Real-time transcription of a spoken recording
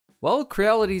Well,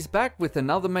 Creality's back with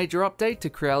another major update to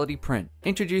Creality Print,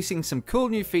 introducing some cool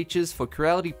new features for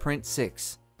Creality Print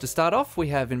 6. To start off, we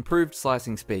have improved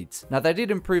slicing speeds. Now they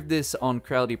did improve this on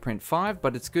Creality Print 5,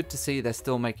 but it's good to see they're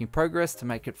still making progress to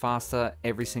make it faster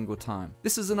every single time.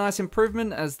 This is a nice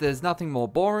improvement as there's nothing more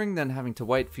boring than having to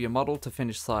wait for your model to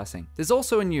finish slicing. There's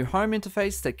also a new home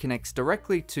interface that connects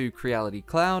directly to Creality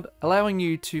Cloud, allowing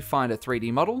you to find a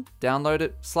 3D model, download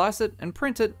it, slice it, and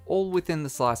print it all within the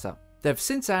slicer. They've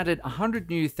since added 100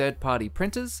 new third-party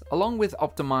printers, along with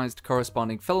optimized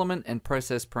corresponding filament and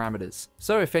process parameters.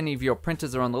 So if any of your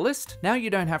printers are on the list, now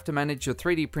you don't have to manage your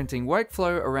 3D printing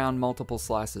workflow around multiple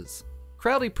slices.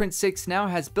 Creality Print 6 now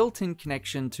has built-in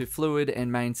connection to Fluid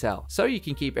and MainCell, so you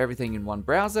can keep everything in one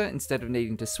browser instead of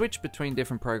needing to switch between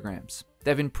different programs.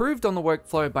 They've improved on the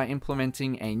workflow by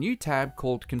implementing a new tab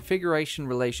called Configuration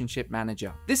Relationship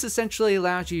Manager. This essentially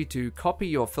allows you to copy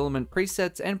your filament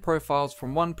presets and profiles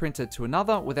from one printer to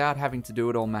another without having to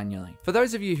do it all manually. For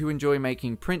those of you who enjoy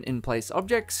making print-in-place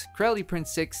objects, Creality Print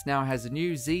 6 now has a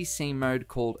new Z-seam mode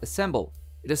called Assemble.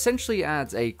 It essentially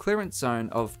adds a clearance zone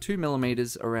of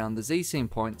 2mm around the Z-seam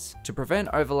points to prevent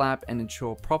overlap and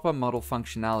ensure proper model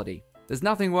functionality. There's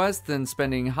nothing worse than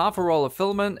spending half a roll of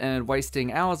filament and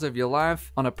wasting hours of your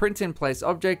life on a print-in-place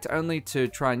object only to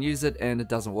try and use it and it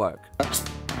doesn't work.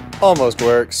 Almost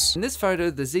works. In this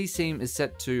photo, the Z-seam is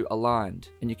set to aligned,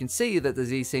 and you can see that the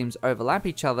Z-seams overlap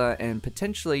each other and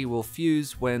potentially will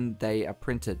fuse when they are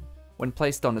printed. When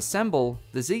placed on Assemble,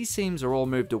 the Z-seams are all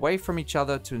moved away from each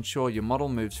other to ensure your model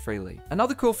moves freely.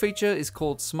 Another cool feature is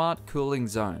called Smart Cooling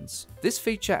Zones. This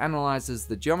feature analyzes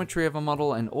the geometry of a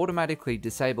model and automatically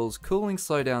disables cooling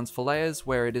slowdowns for layers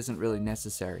where it isn't really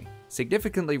necessary,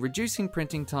 significantly reducing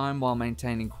printing time while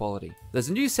maintaining quality. There's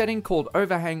a new setting called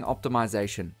Overhang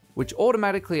Optimization, which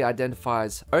automatically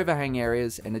identifies overhang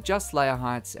areas and adjusts layer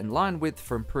heights and line width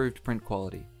for improved print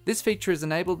quality. This feature is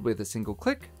enabled with a single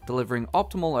click, delivering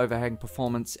optimal overhang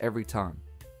performance every time.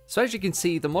 So as you can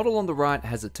see, the model on the right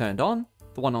has it turned on,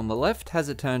 the one on the left has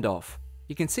it turned off.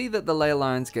 You can see that the layer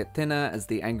lines get thinner as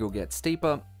the angle gets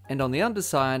steeper, and on the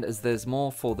underside, as there's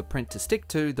more for the print to stick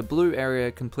to, the blue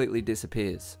area completely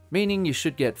disappears, meaning you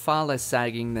should get far less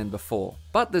sagging than before.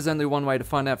 But there's only one way to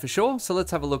find out for sure, so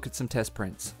let's have a look at some test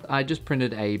prints. I just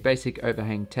printed a basic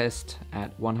overhang test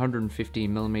at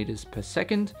 150mm per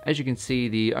second. As you can see,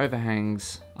 the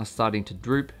overhangs are starting to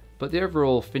droop, but the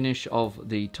overall finish of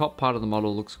the top part of the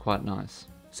model looks quite nice.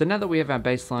 So now that we have our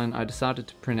baseline, I decided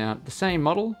to print out the same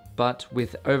model, but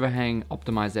with overhang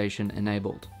optimization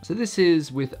enabled. So this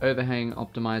is with overhang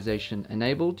optimization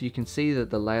enabled. You can see that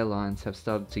the layer lines have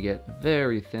started to get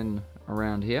very thin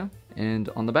around here. And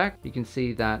on the back, you can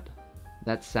see that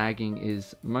that sagging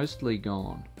is mostly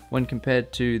gone. When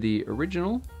compared to the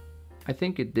original, I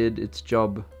think it did its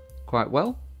job quite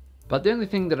well. But the only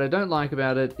thing that I don't like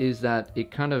about it is that it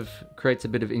kind of creates a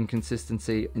bit of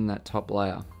inconsistency in that top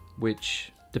layer,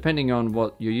 which, depending on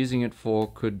what you're using it for,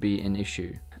 could be an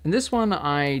issue. In this one,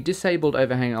 I disabled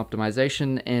overhang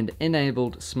optimization and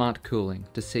enabled smart cooling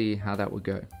to see how that would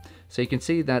go. So you can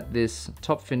see that this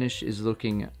top finish is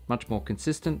looking much more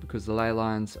consistent because the layer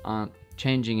lines aren't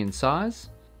changing in size.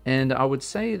 And I would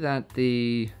say that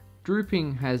the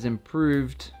drooping has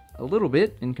improved a little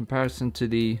bit in comparison to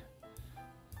the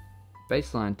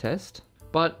baseline test.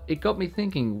 But it got me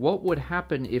thinking, what would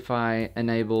happen if I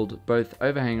enabled both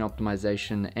overhang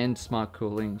optimization and smart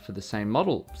cooling for the same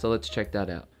model? So let's check that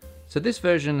out. So this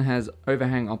version has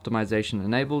overhang optimization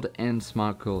enabled and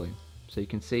smart cooling. So you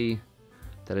can see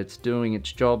that it's doing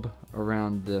its job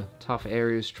around the tough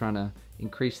areas, trying to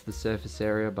increase the surface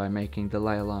area by making the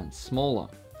layer lines smaller.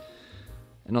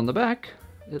 And on the back,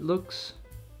 it looks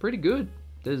pretty good.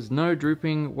 There's no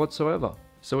drooping whatsoever.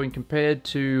 So when compared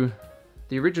to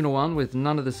the original one with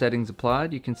none of the settings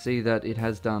applied, you can see that it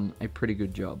has done a pretty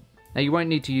good job. Now you won't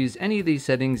need to use any of these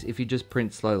settings if you just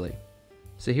print slowly.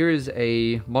 So here is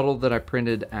a model that I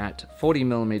printed at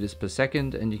 40mm per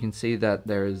second, and you can see that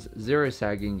there is zero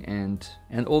sagging and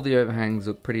all the overhangs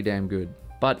look pretty damn good.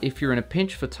 But if you're in a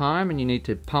pinch for time and you need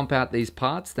to pump out these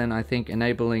parts, then I think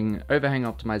enabling overhang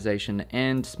optimization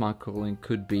and smart cooling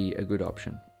could be a good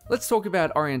option. Let's talk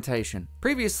about orientation.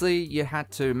 Previously, you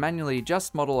had to manually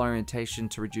adjust model orientation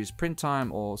to reduce print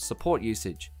time or support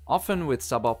usage, often with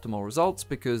suboptimal results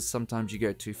because sometimes you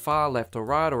go too far left or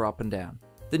right or up and down.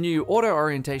 The new auto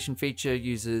orientation feature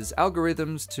uses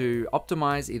algorithms to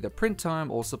optimize either print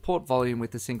time or support volume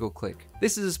with a single click.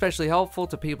 This is especially helpful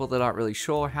to people that aren't really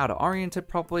sure how to orient it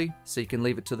properly, so you can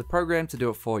leave it to the program to do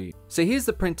it for you. So here's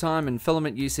the print time and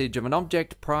filament usage of an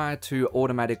object prior to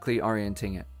automatically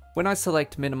orienting it. When I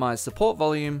select minimize support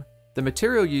volume, The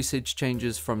material usage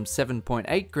changes from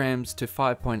 7.8 grams to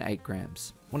 5.8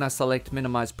 grams. When I select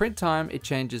minimize print time, it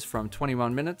changes from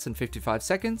 21 minutes and 55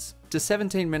 seconds to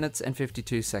 17 minutes and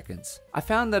 52 seconds. I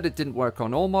found that it didn't work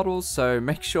on all models, so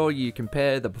make sure you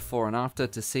compare the before and after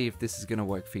to see if this is going to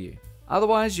work for you.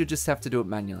 Otherwise, you'll just have to do it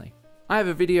manually. I have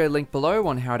a video linked below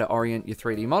on how to orient your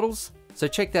 3D models, so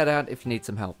check that out if you need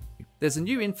some help. There's a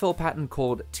new infill pattern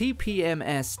called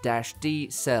TPMS-D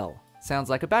cell. Sounds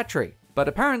like a battery. But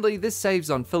apparently this saves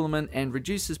on filament and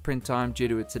reduces print time due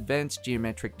to its advanced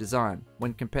geometric design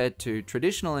when compared to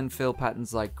traditional infill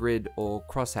patterns like grid or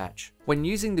crosshatch. When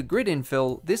using the grid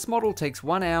infill, this model takes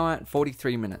 1 hour and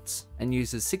 43 minutes and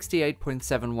uses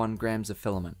 68.71 grams of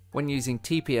filament. When using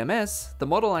TPMS, the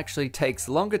model actually takes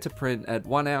longer to print at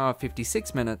 1 hour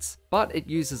 56 minutes, but it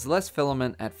uses less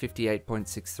filament at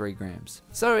 58.63 grams.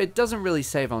 So it doesn't really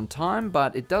save on time,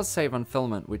 but it does save on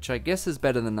filament, which I guess is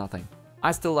better than nothing.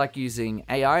 I still like using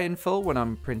AI infill when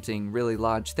I'm printing really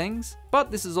large things, but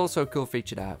this is also a cool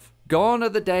feature to have. Gone are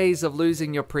the days of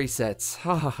losing your presets.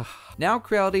 Now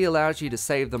Creality allows you to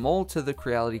save them all to the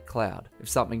Creality cloud. If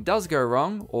something does go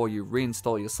wrong, or you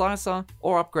reinstall your slicer,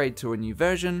 or upgrade to a new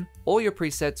version, all your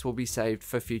presets will be saved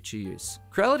for future use.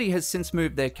 Creality has since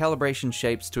moved their calibration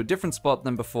shapes to a different spot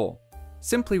than before.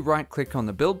 Simply right-click on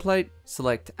the build plate,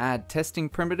 select Add Testing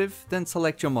Primitive, then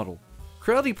select your model.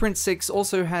 Creality Print 6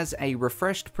 also has a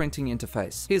refreshed printing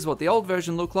interface. Here's what the old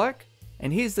version looked like,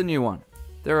 and here's the new one.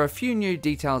 There are a few new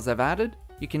details they've added.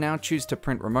 You can now choose to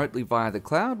print remotely via the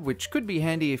cloud, which could be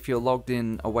handy if you're logged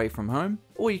in away from home,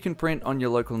 or you can print on your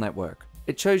local network.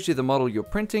 It shows you the model you're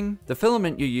printing, the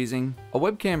filament you're using, a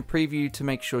webcam preview to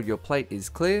make sure your plate is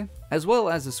clear, as well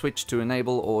as a switch to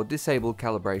enable or disable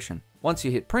calibration. Once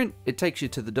you hit print, it takes you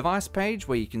to the device page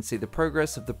where you can see the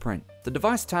progress of the print. The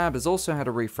device tab has also had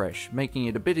a refresh, making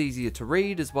it a bit easier to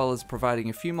read as well as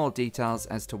providing a few more details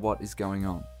as to what is going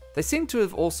on. They seem to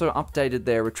have also updated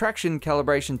their retraction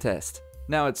calibration test.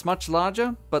 Now it's much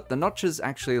larger, but the notches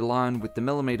actually align with the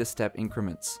millimeter step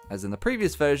increments, as in the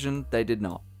previous version they did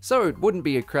not. So it wouldn't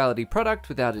be a Creality product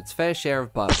without its fair share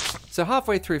of bugs. So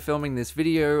halfway through filming this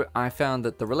video, I found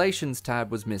that the Relations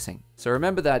tab was missing. So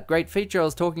remember that great feature I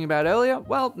was talking about earlier?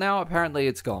 Well, now apparently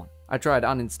it's gone. I tried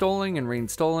uninstalling and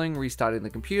reinstalling, restarting the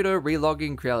computer,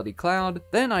 relogging Creality Cloud.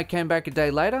 Then I came back a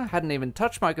day later, hadn't even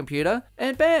touched my computer,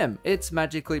 and bam, it's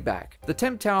magically back. The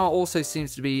temp tower also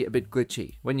seems to be a bit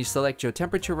glitchy. When you select your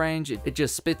temperature range, it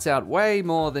just spits out way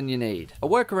more than you need. A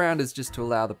workaround is just to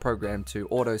allow the program to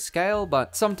auto scale,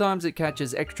 but sometimes it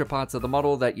catches extra parts of the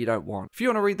model that you don't want. If you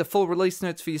want to read the full release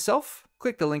notes for yourself,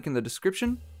 click the link in the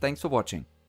description. Thanks for watching.